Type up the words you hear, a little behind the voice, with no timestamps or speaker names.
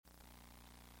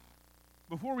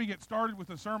Before we get started with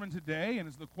the sermon today, and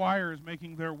as the choir is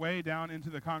making their way down into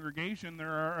the congregation, there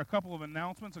are a couple of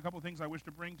announcements, a couple of things I wish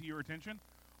to bring to your attention.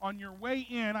 On your way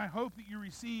in, I hope that you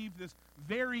received this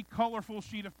very colorful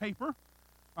sheet of paper.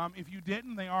 If you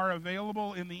didn't, they are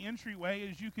available in the entryway.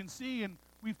 As you can see, and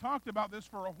we've talked about this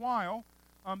for a while,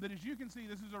 that as you can see,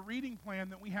 this is a reading plan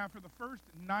that we have for the first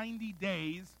 90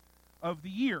 days of the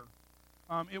year.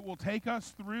 It will take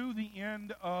us through the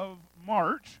end of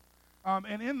March.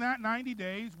 And in that 90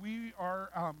 days, we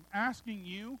are asking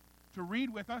you to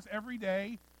read with us every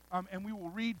day, and we will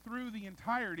read through the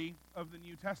entirety of the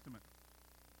New Testament.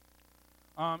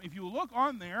 If you look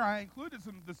on there, I included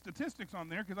some of the statistics on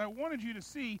there because I wanted you to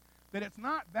see that it's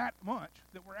not that much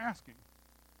that we're asking.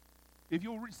 If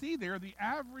you'll see there, the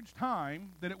average time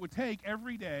that it would take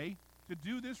every day to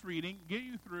do this reading, get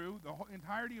you through the whole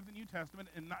entirety of the New Testament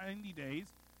in 90 days,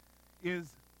 is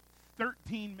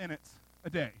 13 minutes a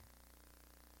day.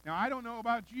 Now, I don't know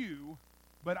about you,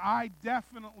 but I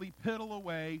definitely piddle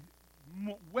away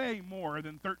way more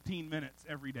than 13 minutes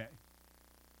every day.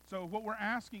 So what we're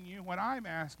asking you, what I'm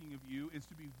asking of you, is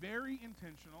to be very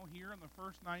intentional here in the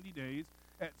first 90 days.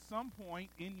 At some point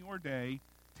in your day,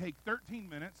 take 13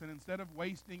 minutes, and instead of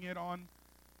wasting it on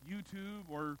YouTube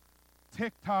or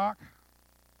TikTok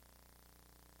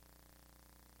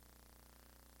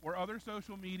or other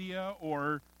social media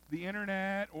or the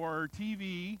internet or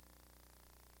TV,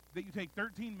 that you take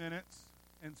 13 minutes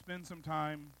and spend some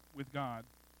time with God.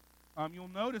 You'll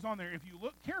notice on there, if you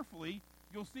look carefully,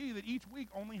 you'll see that each week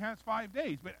only has 5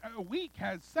 days, but a week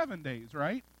has 7 days,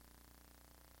 right?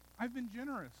 I've been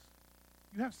generous.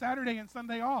 You have Saturday and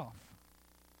Sunday off.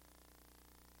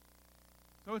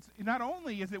 So it's not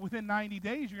only is it within 90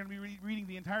 days you're going to be reading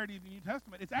the entirety of the New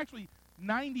Testament, it's actually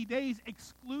 90 days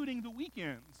excluding the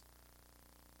weekends.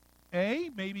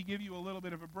 Maybe give you a little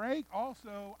bit of a break.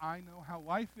 Also, I know how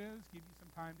life is. Give you some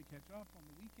time to catch up on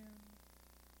the weekend.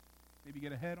 Maybe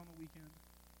get ahead on the weekend.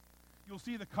 You'll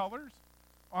see the colors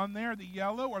on there. The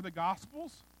yellow are the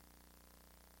Gospels.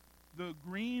 The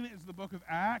green is the book of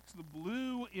Acts. The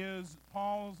blue is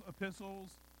Paul's epistles.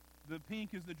 The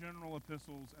pink is the general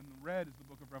epistles. And the red is the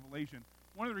book of Revelation.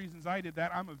 One of the reasons I did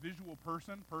that, I'm a visual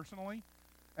person personally,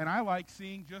 and I like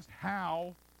seeing just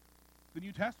how the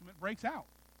New Testament breaks out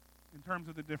in terms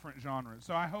of the different genres.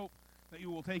 So I hope that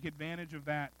you will take advantage of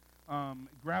that.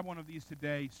 Grab one of these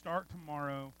today, start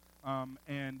tomorrow,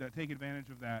 and take advantage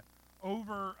of that.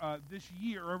 Over this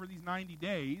year, over these 90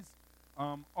 days,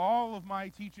 all of my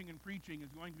teaching and preaching is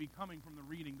going to be coming from the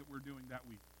reading that we're doing that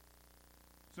week.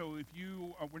 So if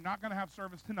you, we're not going to have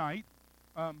service tonight,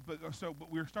 but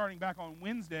we're starting back on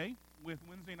Wednesday with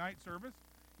Wednesday night service.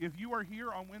 If you are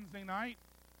here on Wednesday night,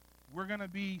 we're going to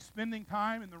be spending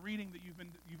time in the reading that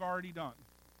you've already done.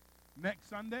 Next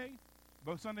Sunday,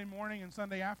 both Sunday morning and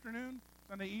Sunday afternoon,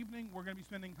 Sunday evening, we're going to be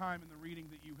spending time in the reading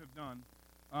that you have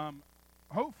done.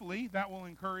 Hopefully, that will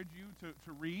encourage you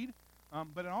to read,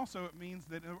 but it means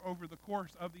that over the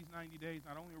course of these 90 days,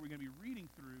 not only are we going to be reading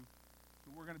through,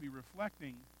 but we're going to be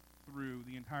reflecting through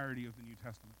the entirety of the New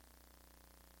Testament.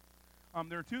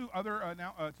 There are two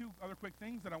other quick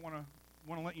things that I want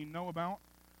to let you know about.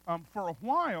 For a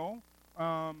while,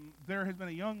 there has been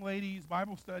a young ladies'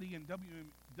 Bible study and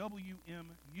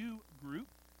WMU group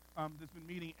that's been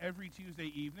meeting every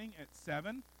Tuesday evening at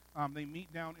 7. They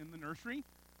meet down in the nursery,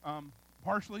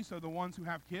 partially so the ones who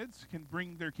have kids can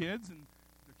bring their kids and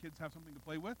their kids have something to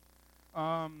play with.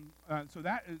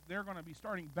 They're going to be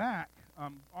starting back.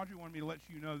 Audrey wanted me to let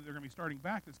you know that they're going to be starting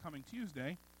back this coming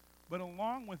Tuesday. But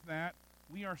along with that,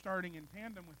 we are starting in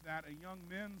tandem with that a young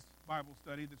men's Bible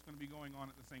study that's going to be going on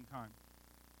at the same time.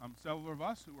 Several of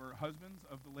us who are husbands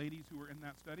of the ladies who were in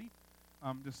that study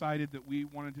decided that we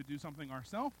wanted to do something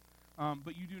ourselves.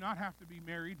 But you do not have to be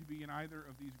married to be in either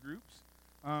of these groups.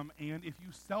 And if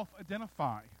you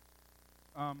self-identify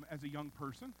as a young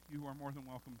person, you are more than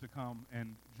welcome to come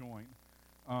and join.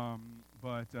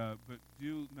 But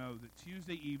do know that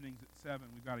Tuesday evenings at 7,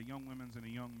 we've got a young women's and a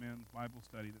young men's Bible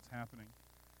study that's happening.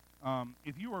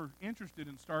 If you are interested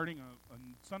in starting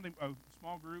a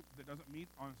small group that doesn't meet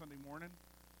on a Sunday morning,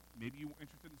 maybe you're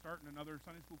interested in starting another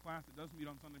Sunday school class that does meet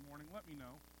on Sunday morning, let me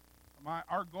know.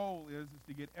 Our goal is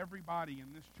to get everybody in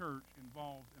this church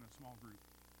involved in a small group,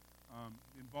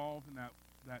 involved in that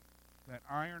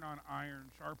iron on iron,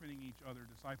 sharpening each other,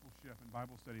 discipleship and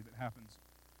Bible study that happens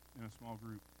in a small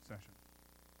group session.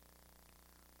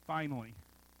 Finally,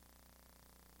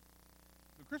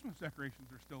 the Christmas decorations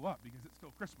are still up because it's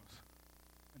still Christmas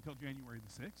until January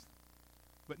the 6th.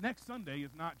 But next Sunday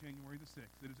is not January the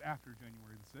 6th. It is after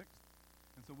January the 6th.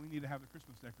 And so we need to have the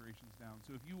Christmas decorations down.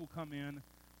 So if you will come in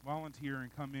volunteer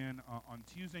and come in on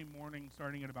Tuesday morning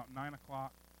starting at about 9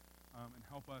 o'clock and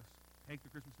help us take the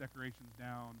Christmas decorations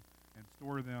down and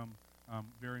store them.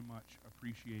 Very much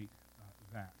appreciate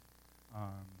that.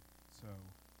 So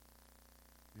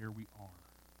there we are.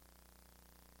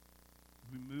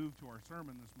 As we move to our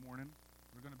sermon this morning,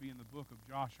 we're going to be in the book of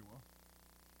Joshua.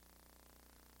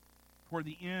 Toward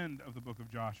the end of the book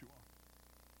of Joshua.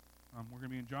 We're going to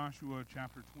be in Joshua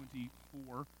chapter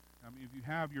 24. If you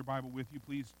have your Bible with you,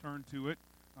 please turn to it.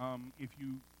 If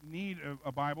you need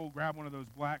a Bible, grab one of those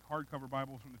black hardcover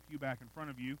Bibles from the pew back in front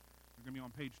of you. They're going to be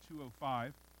on page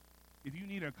 205. If you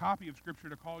need a copy of Scripture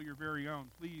to call your very own,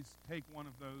 please take one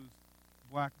of those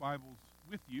black Bibles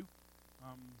with you.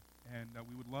 And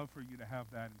we would love for you to have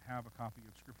that and have a copy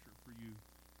of Scripture for you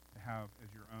to have as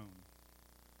your own.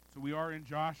 So we are in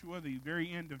Joshua, the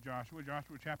very end of Joshua,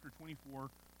 Joshua chapter 24,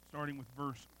 starting with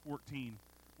verse 14.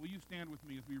 Will you stand with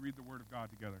me as we read the Word of God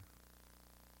together?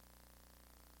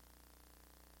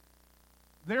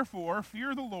 Therefore,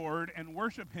 fear the Lord and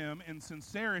worship him in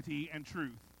sincerity and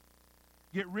truth.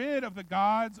 Get rid of the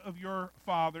gods of your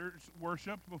fathers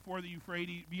worshipped before the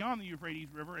Euphrates, beyond the Euphrates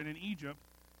River and in Egypt,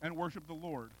 and worship the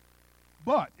Lord.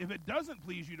 But if it doesn't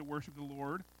please you to worship the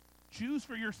Lord, choose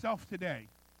for yourself today.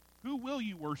 Who will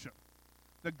you worship?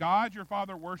 The gods your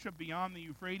father worshipped beyond the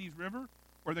Euphrates River,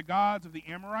 or the gods of the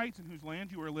Amorites in whose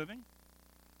land you are living?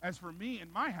 As for me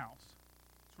and my house,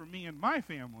 as for me and my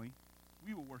family,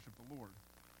 we will worship the Lord.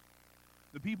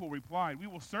 The people replied, we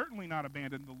will certainly not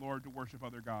abandon the Lord to worship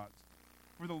other gods.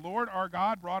 For the Lord our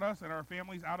God brought us and our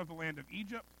families out of the land of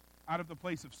Egypt, out of the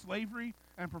place of slavery,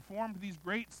 and performed these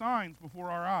great signs before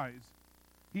our eyes.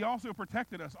 He also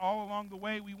protected us all along the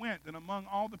way we went and among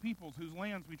all the peoples whose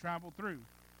lands we traveled through.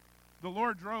 The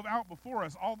Lord drove out before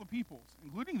us all the peoples,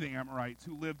 including the Amorites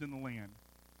who lived in the land.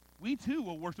 We too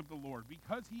will worship the Lord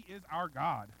because he is our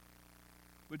God.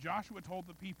 But Joshua told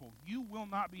the people, you will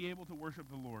not be able to worship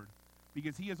the Lord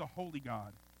because he is a holy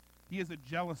God. He is a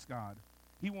jealous God.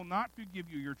 He will not forgive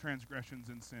you your transgressions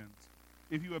and sins.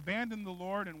 If you abandon the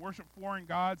Lord and worship foreign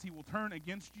gods, he will turn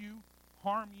against you,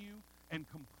 harm you, and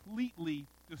completely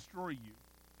destroy you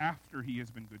after he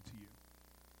has been good to you.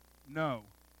 No,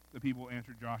 the people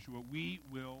answered Joshua, we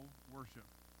will worship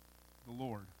the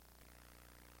Lord.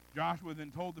 Joshua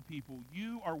then told the people,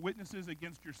 you are witnesses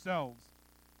against yourselves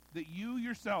that you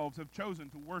yourselves have chosen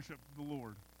to worship the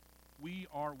Lord. We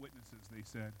are witnesses, they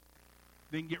said.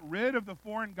 Then get rid of the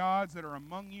foreign gods that are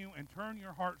among you and turn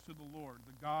your hearts to the Lord,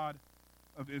 the God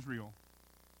of Israel.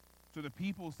 So the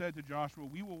people said to Joshua,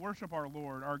 we will worship our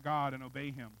Lord, our God, and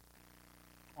obey him.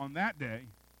 On that day,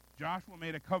 Joshua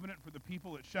made a covenant for the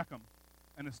people at Shechem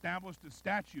and established a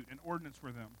statute and ordinance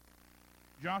for them.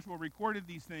 Joshua recorded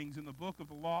these things in the book of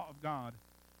the law of God.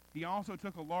 He also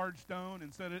took a large stone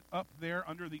and set it up there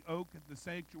under the oak at the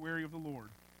sanctuary of the Lord.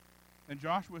 And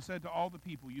Joshua said to all the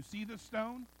people, you see this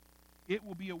stone? It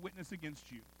will be a witness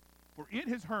against you. For it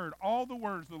has heard all the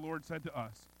words the Lord said to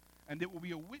us, and it will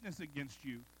be a witness against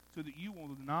you, so that you will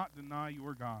not deny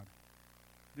your God.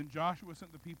 Then Joshua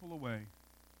sent the people away,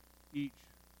 each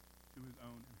to his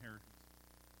own inheritance.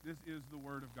 This is the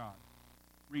word of God.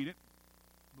 Read it,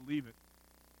 believe it,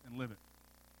 and live it.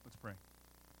 Let's pray.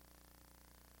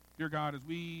 Dear God, as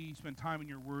we spend time in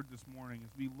your word this morning,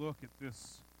 as we look at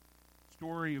this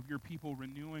story of your people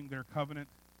renewing their covenant,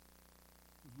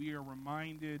 as we are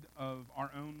reminded of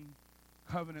our own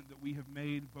covenant that we have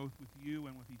made both with you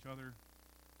and with each other,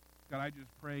 God, I just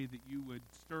pray that you would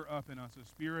stir up in us a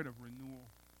spirit of renewal,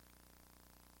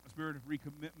 a spirit of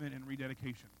recommitment and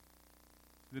rededication,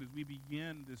 that as we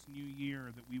begin this new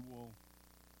year, that we will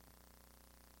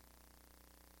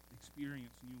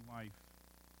experience new life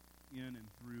in and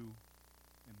through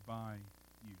and by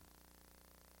you.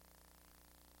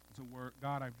 And so,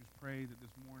 God, I just pray that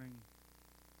this morning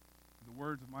the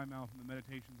words of my mouth and the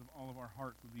meditations of all of our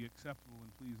hearts will be acceptable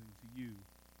and pleasing to you,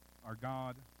 our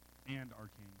God and our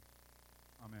King.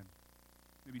 Amen.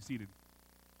 You may be seated.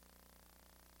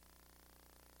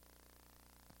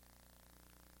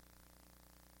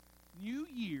 New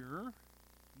year,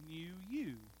 new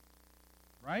you,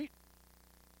 right?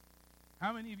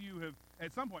 How many of you have,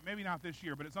 at some point, maybe not this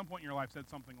year, but at some point in your life said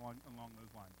something along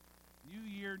those lines? New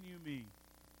year, new me.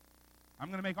 I'm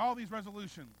going to make all these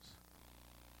resolutions.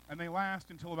 And they last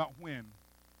until about when?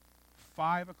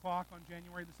 5 o'clock on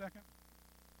January the 2nd?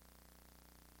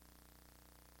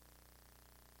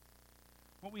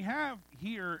 What we have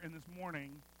here in this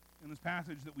morning, in this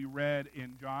passage that we read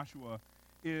in Joshua,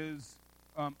 is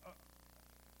a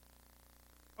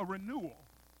renewal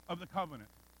of the covenant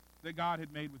that God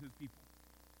had made with his people.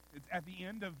 It's at the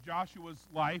end of Joshua's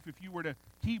life. If you were to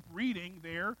keep reading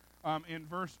there, in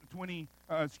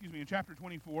in chapter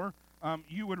 24,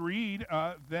 you would read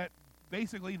that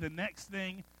basically the next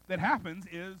thing that happens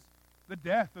is the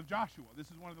death of Joshua. This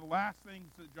is one of the last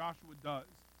things that Joshua does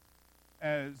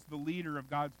as the leader of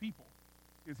God's people,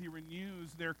 is he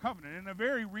renews their covenant. In a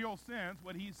very real sense,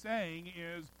 what he's saying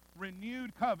is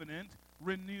renewed covenant,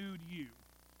 renewed you.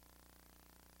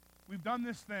 We've done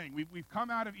this thing. We've come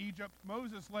out of Egypt.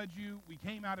 Moses led you. We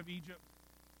came out of Egypt.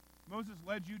 Moses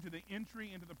led you to the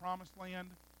entry into the promised land.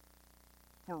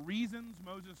 For reasons,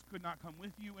 Moses could not come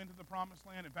with you into the promised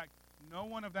land. In fact, no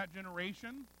one of that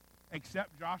generation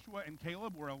except Joshua and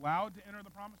Caleb were allowed to enter the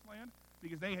promised land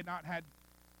because they had not had,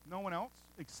 no one else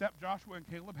except Joshua and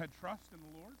Caleb had trust in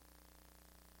the Lord.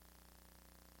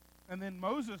 And then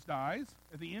Moses dies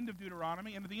at the end of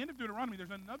Deuteronomy. And at the end of Deuteronomy, there's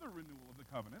another renewal of the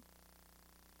covenant.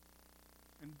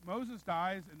 And Moses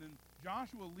dies, and then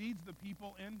Joshua leads the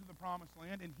people into the promised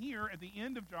land. And here, at the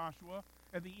end of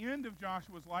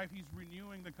Joshua's life, he's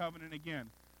renewing the covenant again.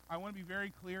 I want to be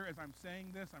very clear as I'm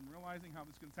saying this. I'm realizing how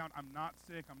this can sound. I'm not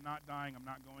sick. I'm not dying. I'm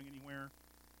not going anywhere.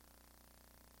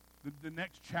 The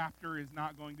next chapter is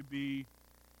not going to be,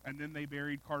 and then they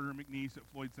buried Carter McNeese at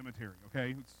Floyd Cemetery,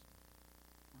 okay?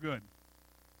 We're good.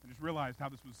 I just realized how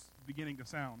this was beginning to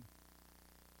sound.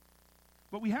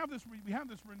 But we have this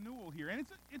renewal here, and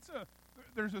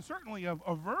there's certainly a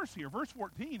verse here. Verse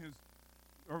 15 is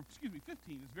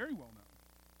very well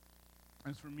known.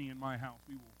 As for me and my house,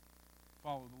 we will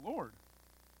follow the Lord.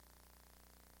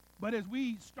 But as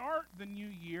we start the new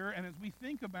year, and as we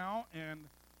think about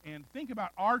think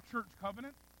about our church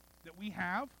covenant that we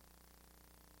have,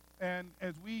 and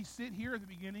as we sit here at the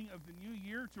beginning of the new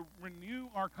year to renew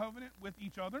our covenant with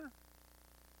each other,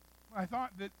 I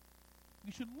thought that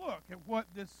we should look at what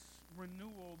this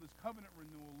covenant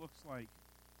renewal looks like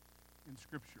in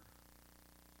Scripture.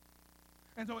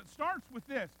 And so it starts with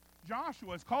this.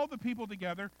 Joshua has called the people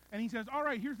together, and he says, all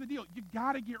right, here's the deal. You've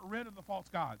got to get rid of the false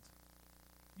gods.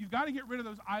 You've got to get rid of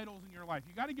those idols in your life.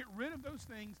 You've got to get rid of those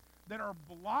things that are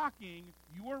blocking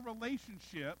your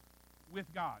relationship with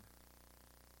God.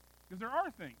 Because there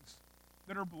are things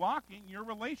that are blocking your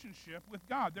relationship with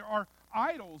God. There are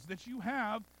idols that you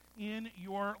have in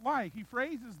your life. He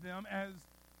phrases them as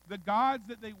the gods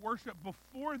that they worship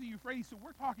before the Euphrates. So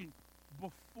we're talking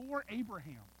before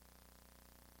Abraham.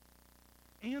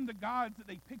 And the gods that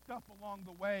they picked up along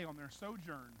the way on their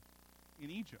sojourn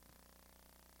in Egypt.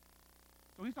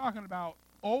 So he's talking about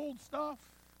old stuff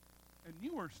and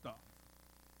newer stuff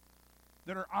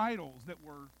that are idols that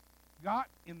got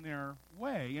in their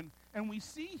way. And we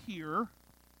see here,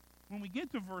 when we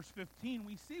get to verse 15,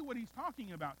 we see what he's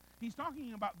talking about. He's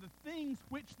talking about the things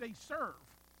which they serve.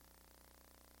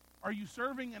 Are you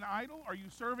serving an idol? Are you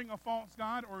serving a false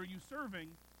god? Or are you serving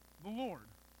the Lord?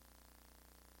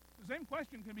 The same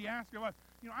question can be asked of us.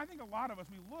 I think a lot of us,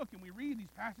 we look and we read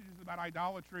these passages about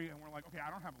idolatry, and we're like, okay,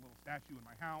 I don't have a little statue in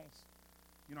my house.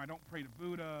 I don't pray to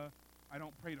Buddha. I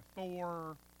don't pray to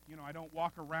Thor. I don't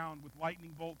walk around with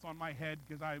lightning bolts on my head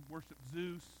because I worship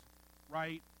Zeus,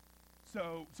 right?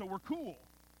 So we're cool.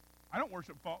 I don't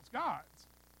worship false gods.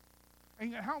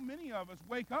 And yet how many of us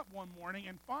wake up one morning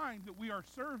and find that we are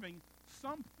serving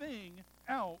something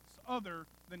else other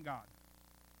than God?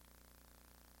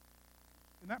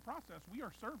 In that process, we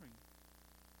are serving,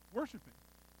 worshiping,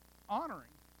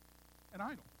 honoring an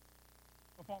idol,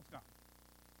 a false god.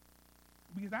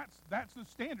 Because that's the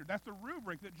standard. That's the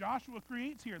rubric that Joshua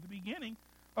creates here at the beginning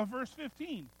of verse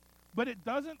 15. But it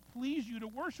doesn't please you to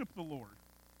worship the Lord.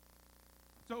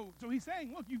 So he's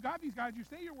saying, look, you've got these guys, you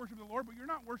say you're worshiping the Lord, but you're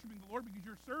not worshiping the Lord because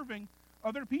you're serving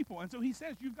other people. And so he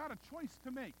says you've got a choice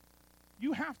to make.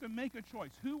 You have to make a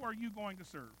choice. Who are you going to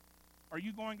serve? Are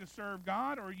you going to serve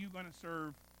God, or are you going to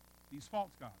serve these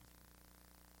false gods?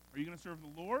 Are you going to serve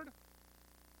the Lord,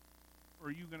 or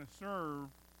are you going to serve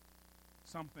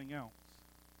something else?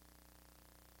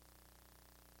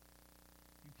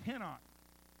 You cannot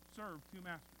serve two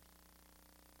masters.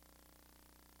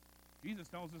 Jesus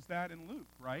tells us that in Luke,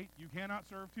 right? You cannot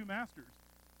serve two masters,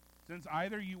 since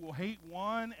either you will hate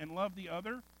one and love the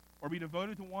other, or be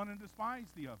devoted to one and despise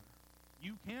the other.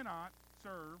 You cannot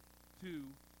serve two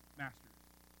masters.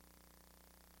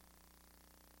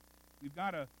 We've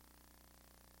got to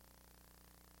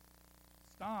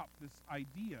stop this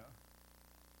idea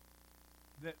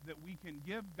that we can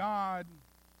give God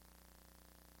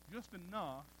just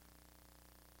enough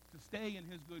to stay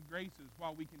in his good graces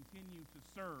while we continue to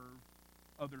serve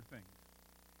other things.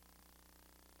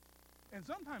 And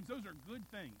sometimes those are good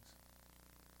things.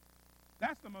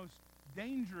 That's the most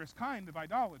dangerous kind of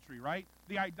idolatry, right?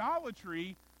 The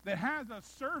idolatry that has us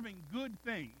serving good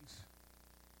things,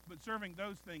 but serving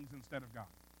those things instead of God.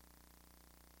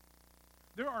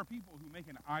 There are people who make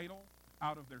an idol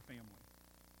out of their family.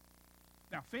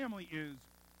 Now, family is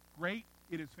great.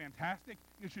 It is fantastic.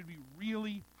 It should be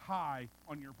really high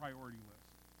on your priority list.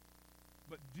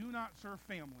 But do not serve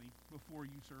family before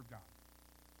you serve God.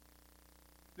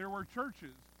 There were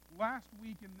churches last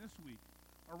week and this week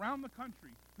around the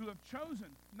country who have chosen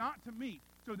not to meet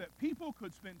so that people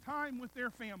could spend time with their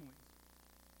families.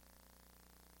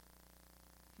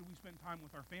 Should we spend time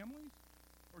with our families?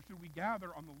 Or should we gather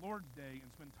on the Lord's Day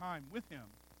and spend time with Him?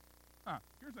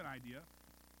 Here's an idea.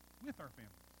 With our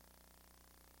families.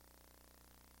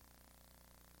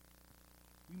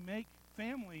 We make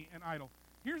family an idol.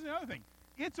 Here's the other thing.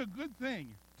 It's a good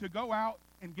thing to go out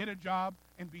and get a job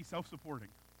and be self-supporting.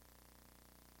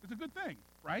 It's a good thing,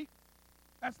 right?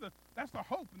 That's the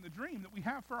hope and the dream that we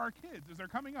have for our kids as they're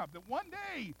coming up, that one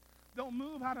day they'll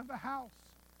move out of the house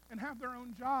and have their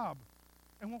own job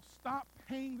and will stop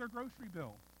paying their grocery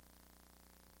bill.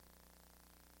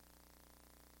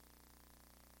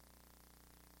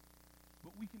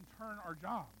 But we can turn our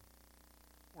job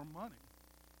or money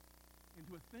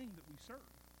into a thing that we serve.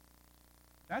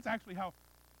 That's actually how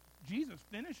Jesus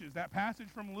finishes that passage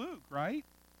from Luke, right?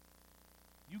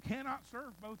 You cannot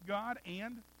serve both God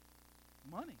and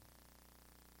money.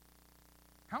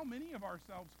 How many of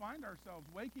ourselves find ourselves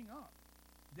waking up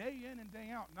day in and day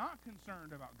out not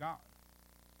concerned about God,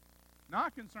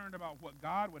 not concerned about what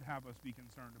God would have us be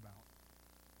concerned about,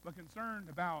 but concerned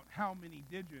about how many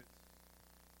digits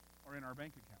are in our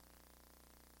bank account?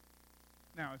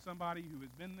 Now, as somebody who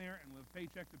has been there and lived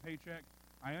paycheck to paycheck,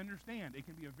 I understand it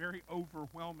can be a very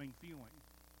overwhelming feeling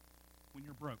when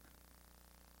you're broke.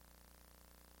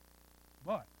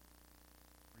 But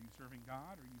are you serving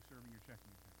God or are you serving your checking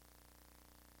account?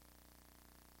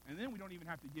 And then we don't even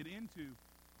have to get into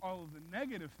all of the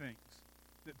negative things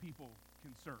that people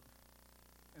can serve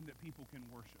and that people can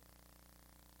worship.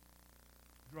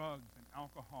 Drugs and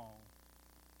alcohol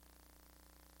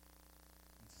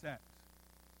and sex.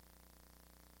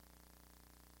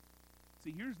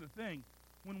 See, here's the thing.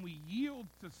 When we yield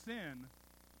to sin,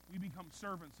 we become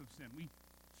servants of sin. We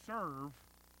serve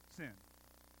sin.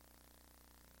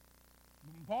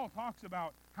 When Paul talks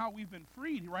about how we've been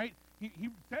freed, right? He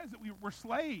says that we're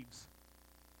slaves.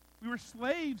 We were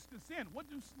slaves to sin. What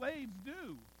do slaves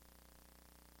do?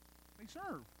 They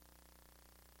serve.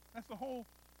 That's the whole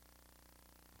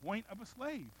point of a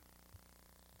slave.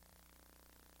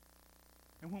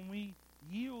 And when we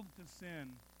yield to sin,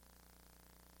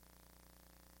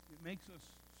 it makes us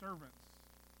servants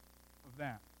of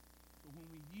that. But when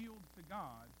we yield to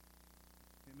God,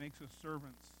 it makes us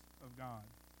servants of God.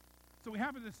 So we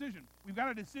have a decision. We've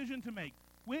got a decision to make.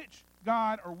 Which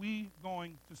God are we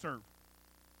going to serve?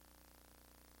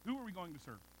 Who are we going to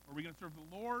serve? Are we going to serve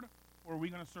the Lord, or are we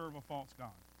going to serve a false god?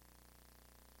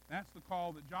 That's the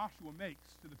call that Joshua makes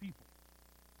to the people.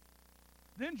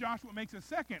 Then Joshua makes a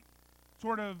second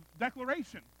sort of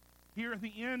declaration here at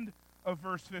the end of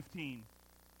verse 15.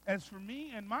 As for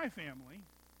me and my family,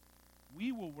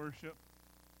 we will worship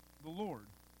the Lord.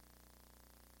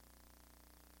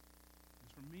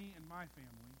 As for me and my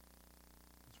family,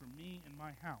 as for me and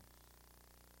my house,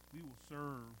 we will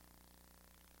serve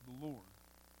the Lord.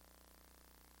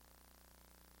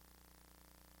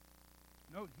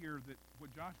 Note here that what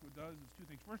Joshua does is two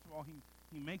things. First of all,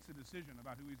 he makes a decision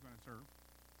about who he's going to serve.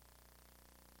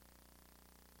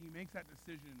 He makes that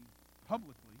decision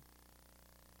publicly.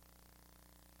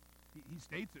 He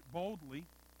states it boldly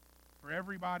for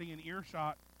everybody in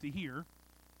earshot to hear.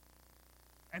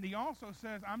 And he also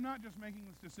says, I'm not just making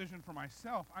this decision for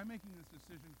myself, I'm making this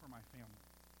decision for my family.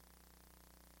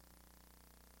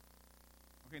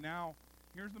 Okay, now,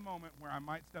 here's the moment where I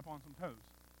might step on some toes.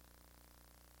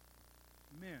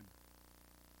 Men,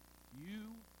 you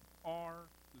are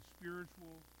the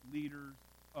spiritual leaders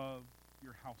of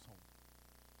your household.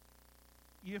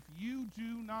 If you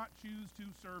do not choose to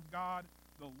serve God,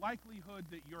 the likelihood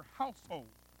that your household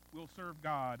will serve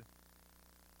God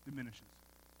diminishes.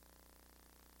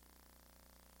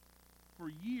 For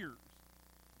years,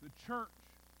 the church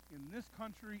in this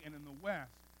country and in the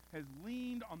West has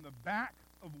leaned on the back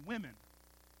of women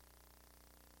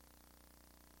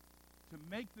to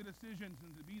make the decisions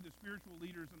and to be the spiritual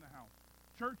leaders in the house.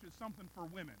 Church is something for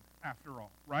women, after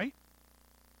all, right?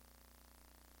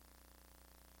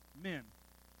 Men,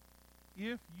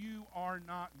 if you are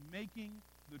not making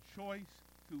the choice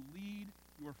to lead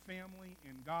your family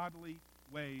in godly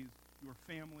ways, your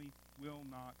family will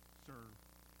not serve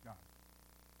God.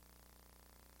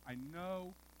 I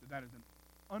know that that is an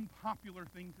unpopular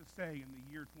thing to say in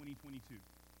the year 2022,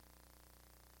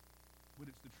 but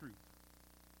it's the truth,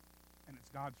 and it's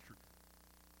God's truth.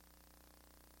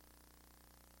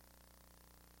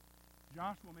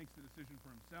 Joshua makes the decision for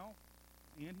himself,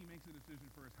 and he makes a decision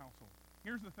for his household.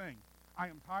 Here's the thing. I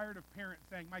am tired of parents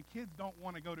saying, my kids don't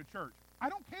want to go to church. I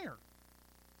don't care.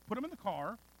 Put them in the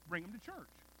car, bring them to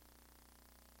church.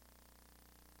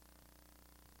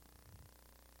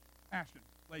 Ashton,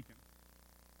 Lakin,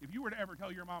 if you were to ever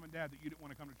tell your mom and dad that you didn't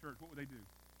want to come to church, what would they do?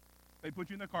 They'd put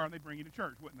you in the car and they'd bring you to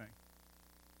church, wouldn't they?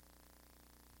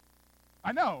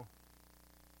 I know.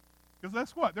 Because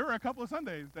guess what? There were a couple of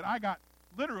Sundays that I got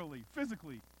literally,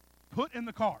 physically put in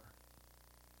the car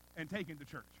and taken to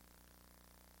church.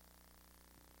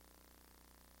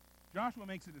 Joshua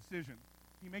makes a decision.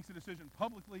 He makes a decision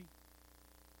publicly.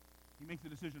 He makes a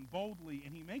decision boldly,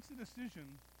 and he makes a decision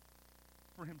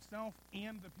for himself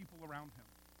and the people around him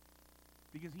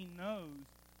because he knows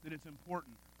that it's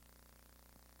important.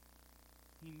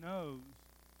 He knows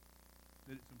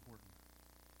that it's important.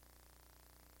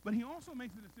 But he also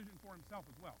makes a decision for himself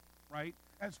as well, right?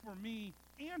 As for me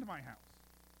and my house,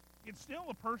 it's still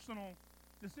a personal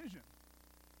decision.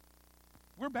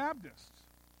 We're Baptists.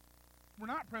 We're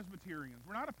not Presbyterians.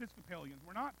 We're not Episcopalians.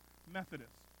 We're not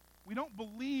Methodists. We don't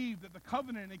believe that the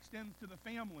covenant extends to the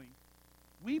family.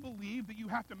 We believe that you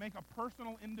have to make a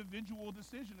personal, individual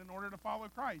decision in order to follow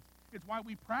Christ. It's why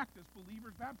we practice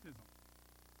believers' baptism.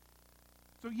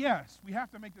 So yes, we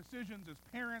have to make decisions as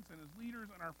parents and as leaders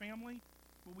in our family,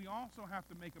 but we also have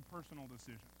to make a personal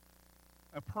decision,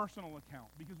 a personal account,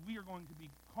 because we are going to be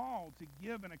called to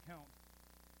give an account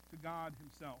to God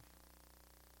himself.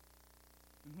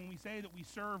 And when we say that we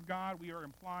serve God, we are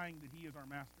implying that he is our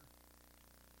master.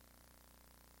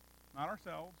 Not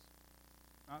ourselves,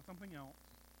 not something else,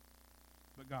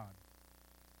 but God.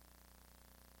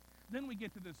 Then we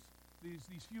get to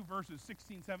these few verses,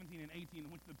 16, 17, and 18,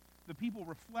 in which the people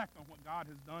reflect on what God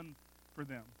has done for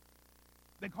them.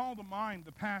 They call to mind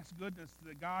the past goodness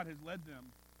that God has led them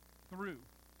through.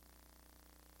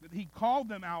 That he called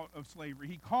them out of slavery.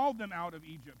 He called them out of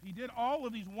Egypt. He did all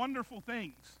of these wonderful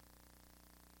things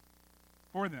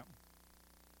for them.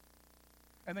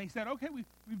 And they said, okay, we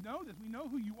know this. We know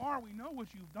who you are. We know what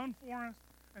you've done for us.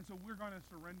 And so we're going to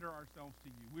surrender ourselves to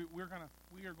you. We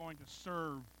are going to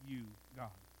serve you, God.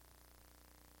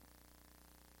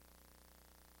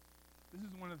 This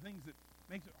is one of the things that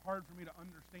makes it hard for me to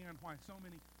understand why so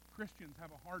many Christians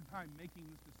have a hard time making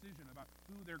this decision about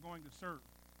who they're going to serve.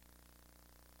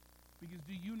 Because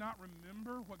do you not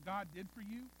remember what God did for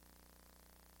you?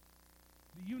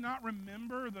 Do you not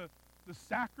remember the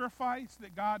sacrifice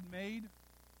that God made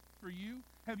for you?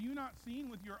 Have you not seen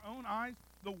with your own eyes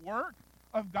the work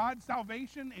of God's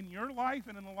salvation in your life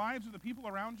and in the lives of the people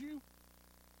around you?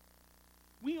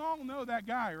 We all know that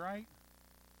guy, right?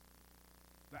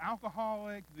 The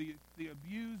alcoholic, the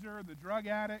abuser, the drug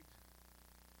addict.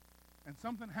 And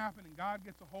something happened and God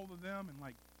gets a hold of them and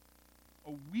like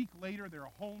a week later they're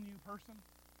a whole new person.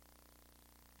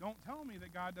 Don't tell me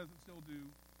that God doesn't still do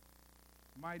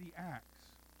mighty acts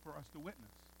for us to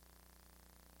witness.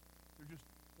 They're just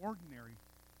ordinary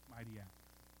mighty acts.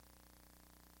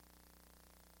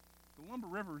 The Lumber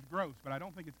River is gross, but I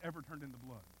don't think it's ever turned into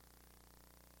blood.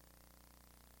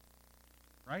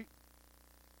 Right?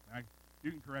 You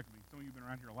can correct me. Some of you have been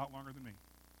around here a lot longer than me.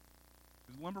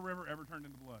 Has the Lumber River ever turned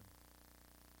into blood?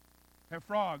 Have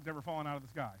frogs ever fallen out of the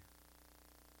sky?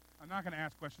 I'm not going to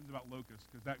ask questions about locusts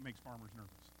because that makes farmers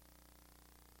nervous.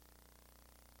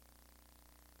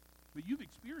 But you've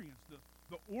experienced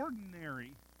the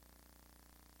ordinary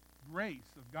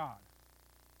grace of God.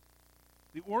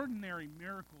 The ordinary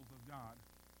miracles of God.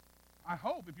 I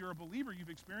hope if you're a believer,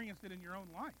 you've experienced it in your own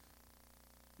life.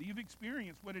 That you've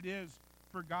experienced what it is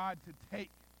for God to take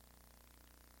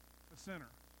a sinner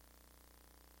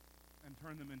and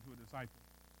turn them into a disciple.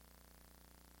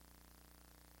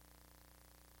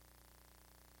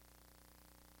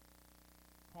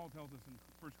 Paul tells us in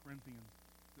 1 Corinthians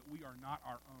that we are not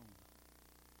our own.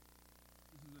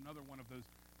 This is another one of those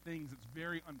things that's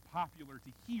very unpopular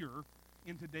to hear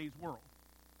in today's world.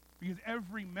 Because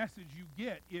every message you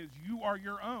get is you are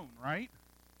your own, right?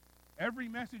 Every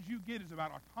message you get is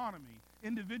about autonomy,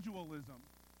 individualism,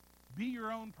 be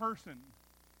your own person.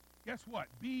 Guess what?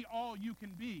 Be all you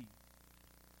can be.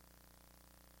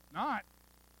 Not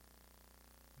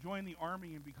join the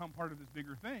army and become part of this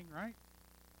bigger thing, right?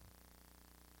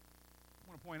 I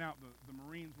want to point out the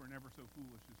Marines were never so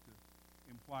foolish as to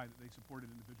imply that they supported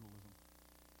individualism.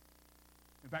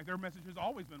 In fact, their message has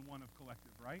always been one of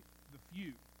collective, right? The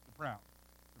few, the proud,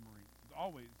 the Marines. It's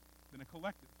always been a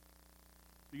collective.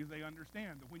 Because they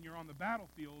understand that when you're on the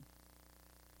battlefield,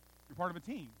 you're part of a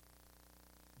team.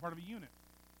 You're part of a unit.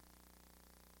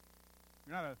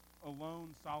 You're not a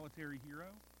lone, solitary hero.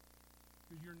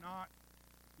 Because you're not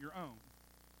your own.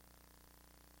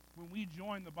 When we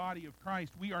join the body of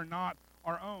Christ, we are not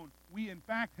our own. We, in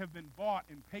fact, have been bought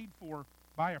and paid for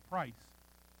by a price.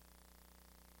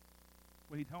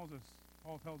 What he tells us,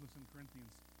 Paul tells us in Corinthians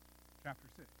chapter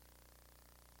 6.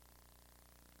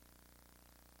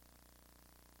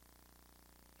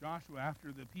 Joshua,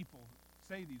 after the people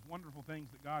say these wonderful things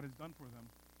that God has done for them,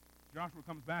 Joshua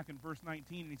comes back in verse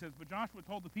 19 and he says, "But Joshua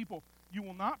told the people, you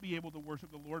will not be able to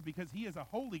worship the Lord because he is a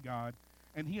holy God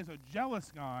and he is a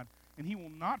jealous God, and he will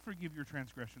not forgive your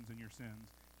transgressions and your sins.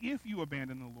 If you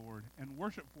abandon the Lord and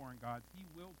worship foreign gods, he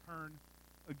will turn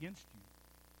against you."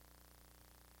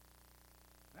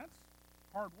 That's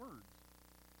hard words,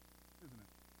 isn't it?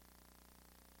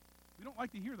 We don't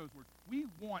like to hear those words. We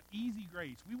want easy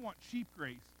grace. We want cheap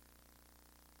grace.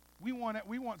 We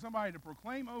want somebody to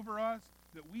proclaim over us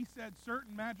that we said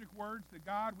certain magic words to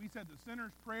God. We said the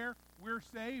sinner's prayer. We're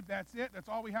saved. That's it. That's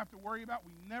all we have to worry about.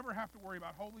 We never have to worry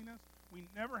about holiness. We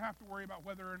never have to worry about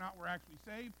whether or not we're actually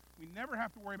saved. We never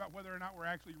have to worry about whether or not we're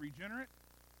actually regenerate.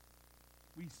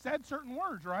 We said certain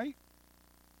words, right?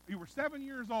 You were 7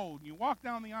 years old, and you walked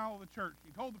down the aisle of the church.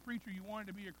 You told the preacher you wanted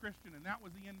to be a Christian, and that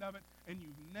was the end of it, and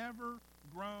you've never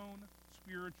grown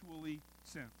spiritually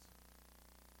since.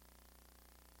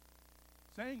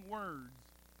 Saying words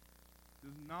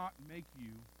does not make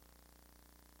you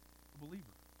a believer.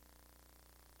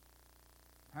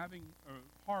 Having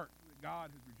a heart that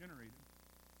God has regenerated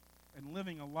and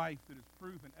living a life that is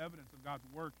proof and evidence of God's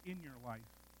work in your life,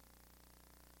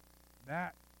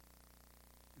 that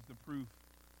is the proof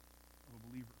of a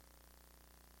believer.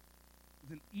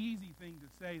 It's an easy thing to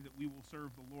say that we will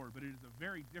serve the Lord, but it is a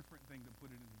very different thing to put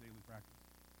it into daily practice.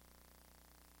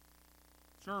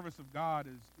 Service of God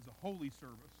is a holy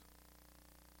service,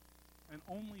 and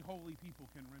only holy people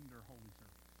can render holy service.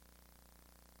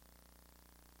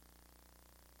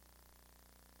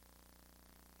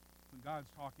 When God's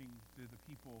talking to the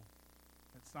people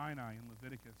at Sinai in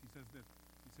Leviticus, he says this.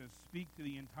 He says, "Speak to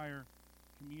the entire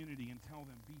community and tell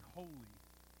them, be holy,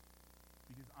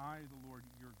 because I, the Lord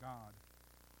your God,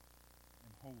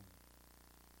 am holy."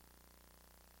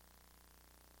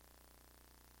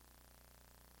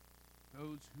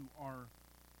 Those who are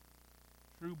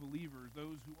true believers,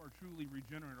 those who are truly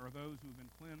regenerate, are those who have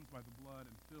been cleansed by the blood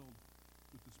and filled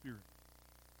with the Spirit.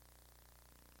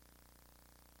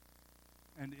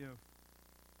 And if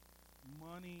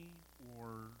money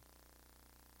or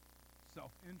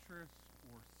self-interest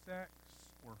or sex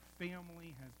or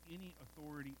family has any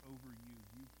authority over you,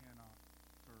 you cannot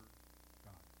serve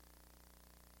God.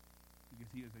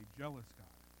 Because he is a jealous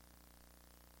God,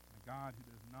 and a God who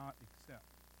does not accept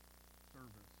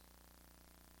service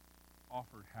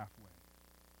offered halfway.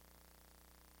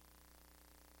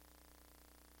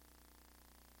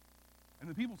 And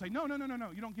the people say, no,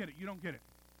 you don't get it,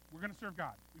 We're going to serve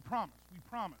God. We promise.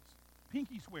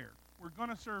 Pinky swear, we're going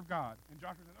to serve God. And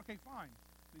Joshua says, okay, fine.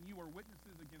 Then you are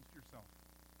witnesses against yourself.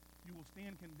 You will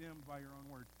stand condemned by your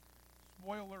own words.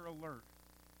 Spoiler alert,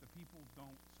 the people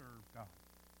don't serve God.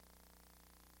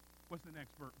 What's the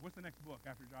next verse? What's the next book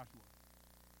after Joshua?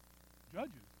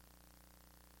 Judges.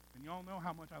 And y'all know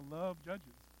how much I love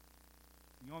Judges.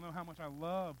 And y'all know how much I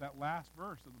love that last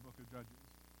verse of the book of Judges.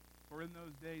 For in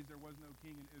those days there was no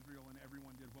king in Israel, and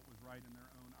everyone did what was right in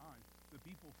their own eyes. The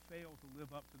people failed to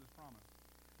live up to this promise.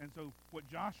 And so what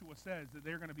Joshua says, that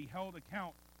they're going to be held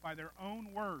account by their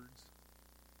own words,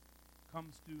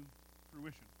 comes to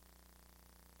fruition.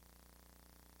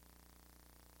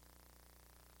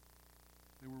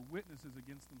 They were witnesses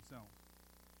against themselves.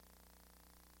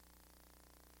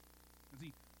 And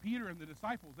see, Peter and the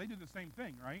disciples, they did the same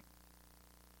thing, right?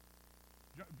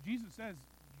 Jesus says,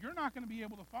 you're not going to be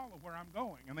able to follow where I'm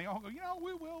going. And they all go,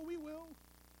 we will.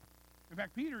 In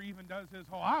fact, Peter even does his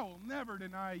whole, I will never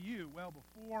deny you. Well,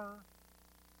 before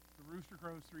the rooster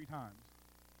crows 3 times,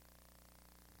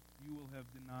 you will have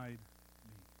denied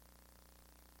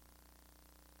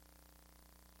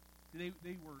me.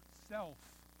 They were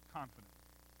self-confident.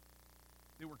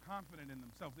 They were confident in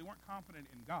themselves. They weren't confident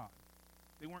in God.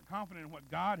 They weren't confident in what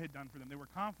God had done for them. They were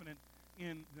confident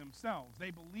in themselves.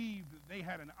 They believed that they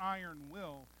had an iron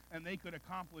will and they could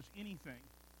accomplish anything.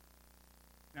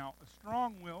 Now, a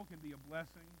strong will can be a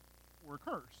blessing or a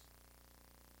curse.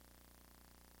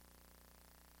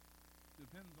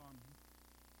 Depends on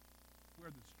where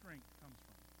the strength comes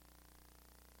from.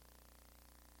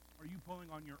 Are you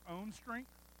pulling on your own strength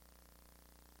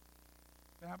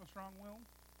to have a strong will?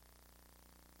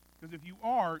 Because if you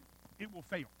are, it will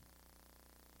fail.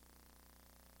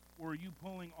 Or are you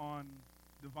pulling on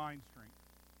divine strength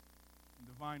and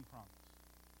divine promise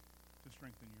to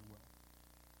strengthen your will?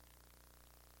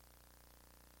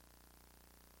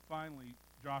 Finally,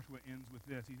 Joshua ends with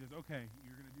this. He says, okay,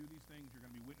 you're going to do these things. You're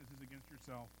going to be witnesses against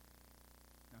yourself.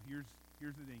 Now here's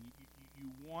the thing. You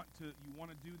want to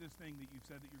do this thing that you've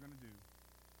said that you're going to do.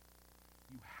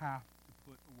 You have to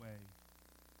put away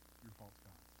your false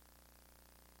gods.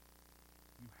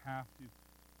 You have to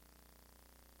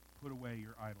put away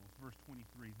your idols. Verse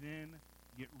 23, then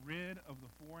get rid of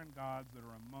the foreign gods that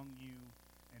are among you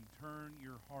and turn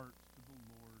your hearts to the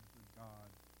Lord, the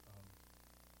God of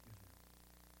Israel.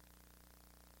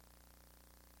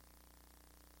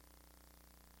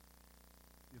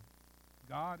 If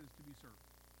God is to be served,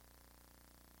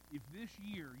 if this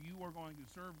year you are going to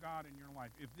serve God in your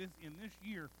life, if in this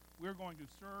year we're going to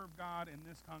serve God in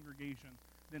this congregation,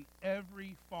 then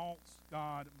every false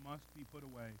god must be put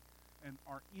away, and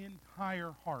our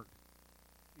entire heart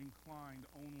inclined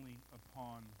only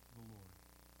upon the Lord.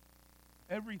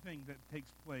 Everything that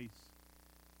takes place,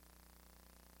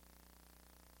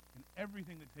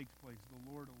 the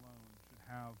Lord alone should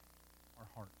have our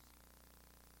hearts.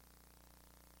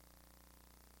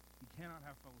 You cannot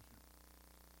have fellowship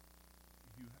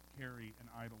if you carry an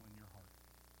idol in your heart.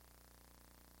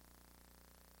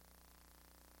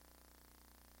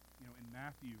 You know, in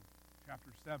Matthew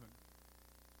chapter 7,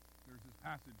 there's this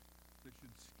passage that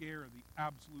should scare the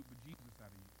absolute bejesus out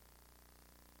of you.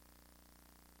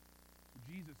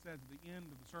 Jesus says at the end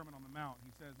of the Sermon on the Mount,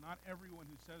 he says, not everyone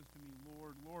who says to me,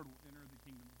 Lord, Lord, will enter the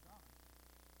kingdom of God.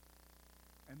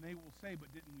 And they will say,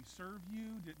 but didn't we serve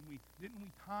you? Didn't we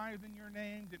tithe in your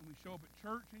name? Didn't we show up at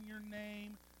church in your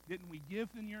name? Didn't we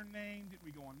give in your name? Didn't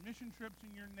we go on mission trips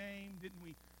in your name? Didn't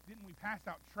we pass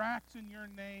out tracts in your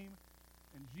name?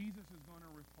 And Jesus is going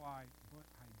to reply, but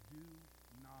I do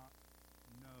not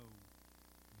know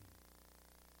you.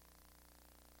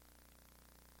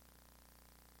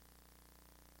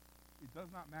 It does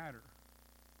not matter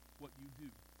what you do.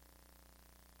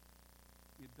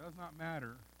 It does not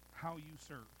matter how you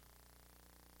serve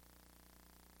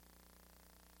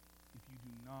if you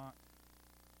do not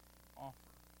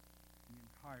offer the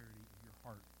entirety of your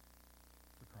heart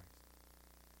to Christ.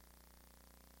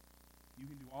 You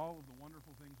can do all of the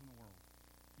wonderful things in the world.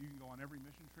 You can go on every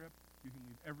mission trip. You can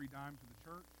leave every dime to the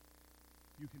church.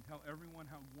 You can tell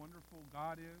everyone how wonderful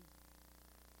God is.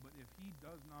 But if he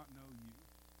does not know you,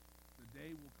 the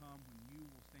day will come when you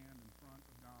will stand in front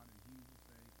of God and he will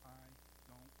say, I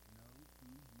don't know who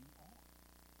you are.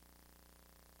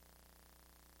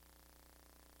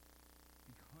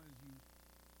 Because you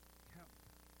kept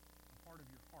a part of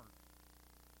your heart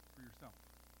for yourself.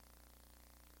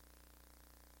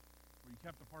 Or you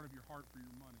kept a part of your heart for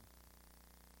your money.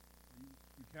 Or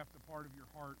you kept a part of your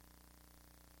heart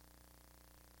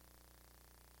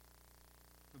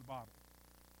for the bottle.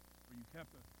 Or you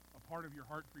kept a part of your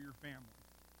heart for your family.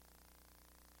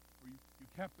 Or you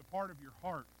kept a part of your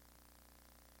heart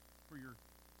for your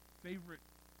favorite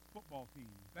football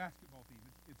team, basketball team.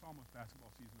 It's almost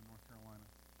basketball season in North Carolina.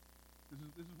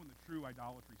 This is when the true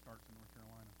idolatry starts in North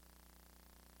Carolina.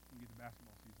 When you get to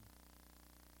basketball season.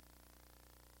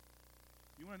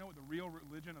 You want to know what the real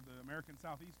religion of the American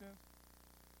Southeast is?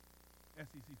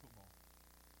 SEC football.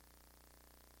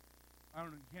 I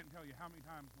can't tell you how many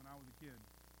times when I was a kid,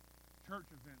 church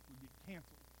events would get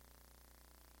canceled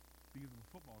because of a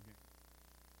football game.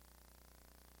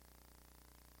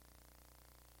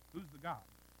 Who's the God?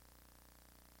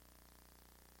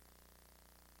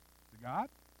 The God?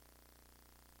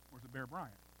 Or is it Bear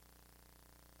Bryant?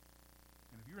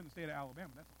 And if you're in the state of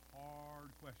Alabama, that's a hard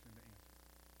question to answer.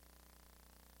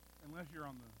 Unless you're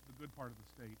on the good part of the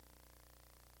state,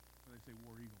 where they say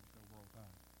War Eagle instead of World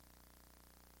Tide.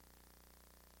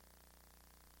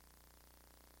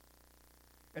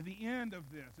 At the end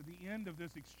of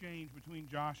this exchange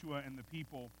between Joshua and the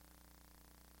people,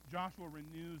 Joshua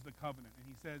renews the covenant, and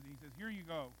he says, here you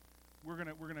go. We're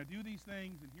gonna do these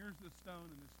things, and here's the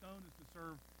stone, and the stone is to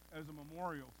serve as a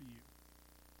memorial to you.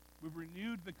 We've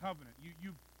renewed the covenant.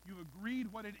 You've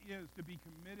agreed what it is to be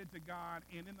committed to God,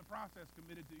 and in the process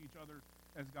committed to each other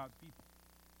as God's people.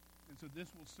 And so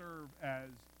this will serve as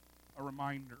a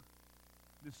reminder,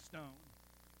 this stone.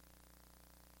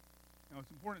 Now,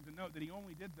 it's important to note that he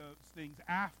only did those things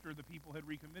after the people had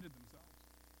recommitted themselves.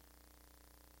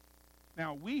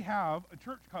 Now, we have a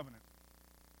church covenant.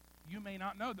 You may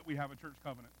not know that we have a church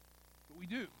covenant, but we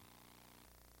do.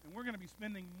 And we're going to be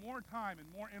spending more time and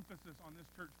more emphasis on this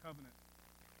church covenant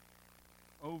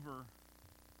over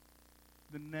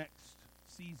the next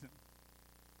season.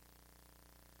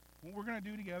 What we're going to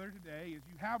do together today is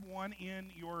you have one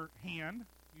in your hand.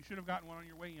 You should have gotten one on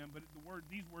your way in, but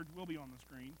these words will be on the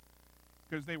screen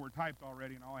because they were typed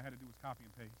already and all I had to do was copy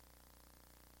and paste.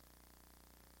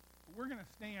 we're going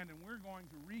to stand and we're going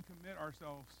to recommit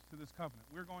ourselves to this covenant.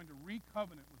 We're going to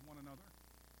recovenant with one another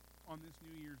on this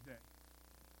New Year's Day.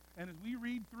 And as we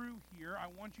read through here, I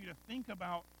want you to think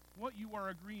about what you are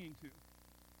agreeing to.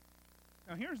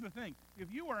 Now, here's the thing. If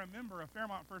you are a member of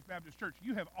Fairmont First Baptist Church,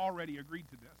 you have already agreed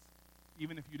to this,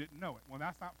 even if you didn't know it. Well,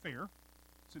 that's not fair.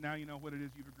 So now you know what it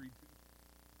is you've agreed to.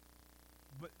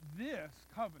 But this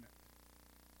covenant,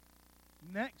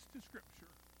 next to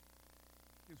Scripture,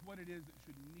 is what it is that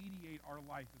should mediate our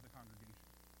life as a congregation.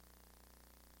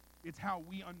 It's how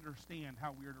we understand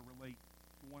how we are to relate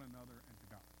to one another and to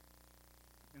God.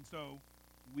 And so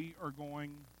we are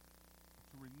going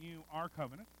to renew our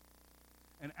covenant.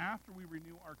 And after we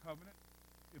renew our covenant,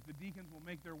 if the deacons will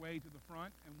make their way to the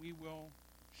front, and we will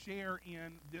share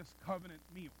in this covenant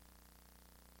meal.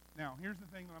 Now, here's the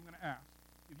thing that I'm going to ask.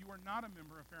 If you are not a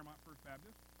member of Fairmont First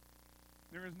Baptist,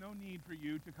 there is no need for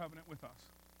you to covenant with us.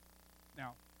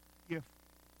 Now, if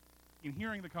in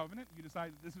hearing the covenant, you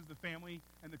decide that this is the family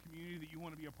and the community that you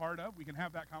want to be a part of, we can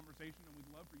have that conversation, and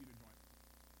we'd love for you to join us.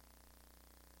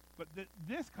 But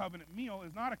this covenant meal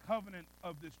is not a covenant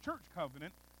of this church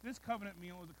covenant. This covenant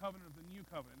meal is a covenant of the new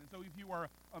covenant. And so if you are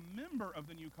a member of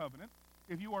the new covenant,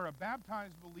 if you are a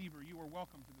baptized believer, you are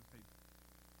welcome to this table.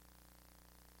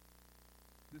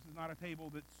 This is not a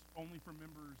table that's only for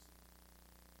members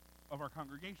of our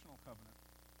congregational covenant,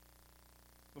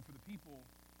 but for the people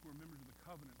who are members of the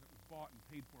covenant that was bought and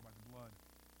paid for by the blood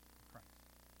of Christ.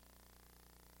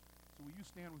 So will you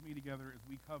stand with me together as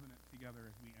we covenant together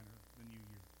as we enter the new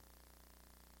year?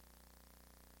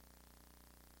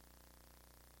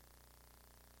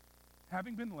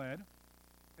 Having been led,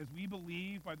 as we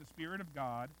believe by the Spirit of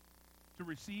God, to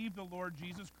receive the Lord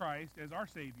Jesus Christ as our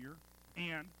Savior,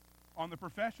 and on the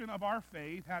profession of our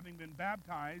faith, having been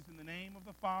baptized in the name of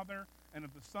the Father and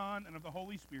of the Son and of the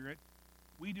Holy Spirit,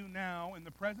 we do now, in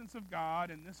the presence of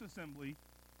God in this assembly,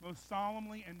 most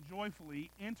solemnly and joyfully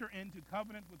enter into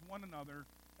covenant with one another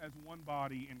as one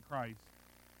body in Christ.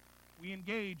 We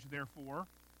engage, therefore,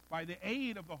 by the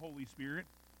aid of the Holy Spirit,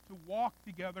 to walk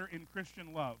together in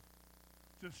Christian love,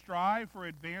 to strive for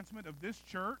advancement of this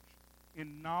church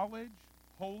in knowledge,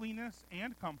 holiness,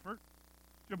 and comfort,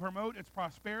 to promote its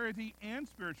prosperity and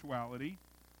spirituality,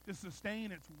 to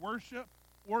sustain its worship,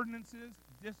 ordinances,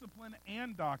 discipline,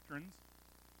 and doctrines,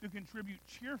 to contribute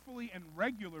cheerfully and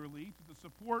regularly to the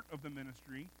support of the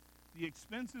ministry, the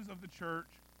expenses of the church,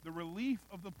 the relief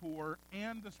of the poor,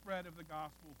 and the spread of the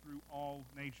gospel through all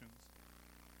nations.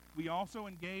 We also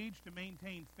engage to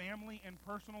maintain family and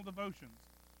personal devotions,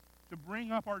 to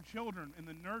bring up our children in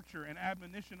the nurture and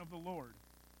admonition of the Lord,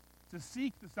 to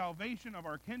seek the salvation of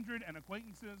our kindred and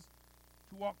acquaintances,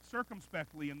 to walk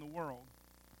circumspectly in the world,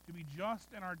 to be just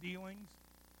in our dealings,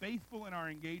 faithful in our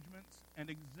engagements, and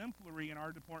exemplary in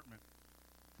our deportment,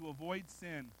 to avoid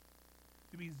sin,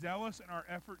 to be zealous in our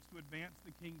efforts to advance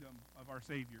the kingdom of our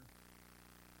Savior.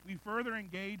 We further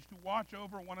engage to watch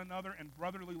over one another in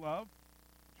brotherly love,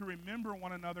 to remember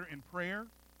one another in prayer,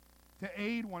 to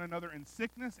aid one another in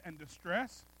sickness and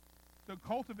distress, to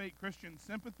cultivate Christian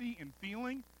sympathy in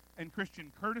feeling and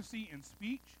Christian courtesy in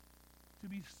speech, to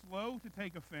be slow to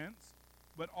take offense,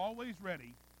 but always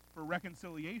ready for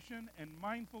reconciliation and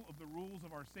mindful of the rules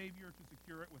of our Savior to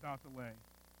secure it without delay.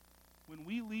 When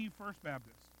we leave First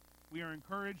Baptist, we are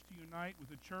encouraged to unite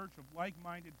with a church of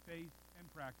like-minded faith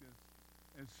and practice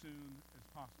as soon as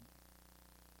possible.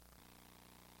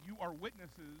 You are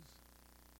witnesses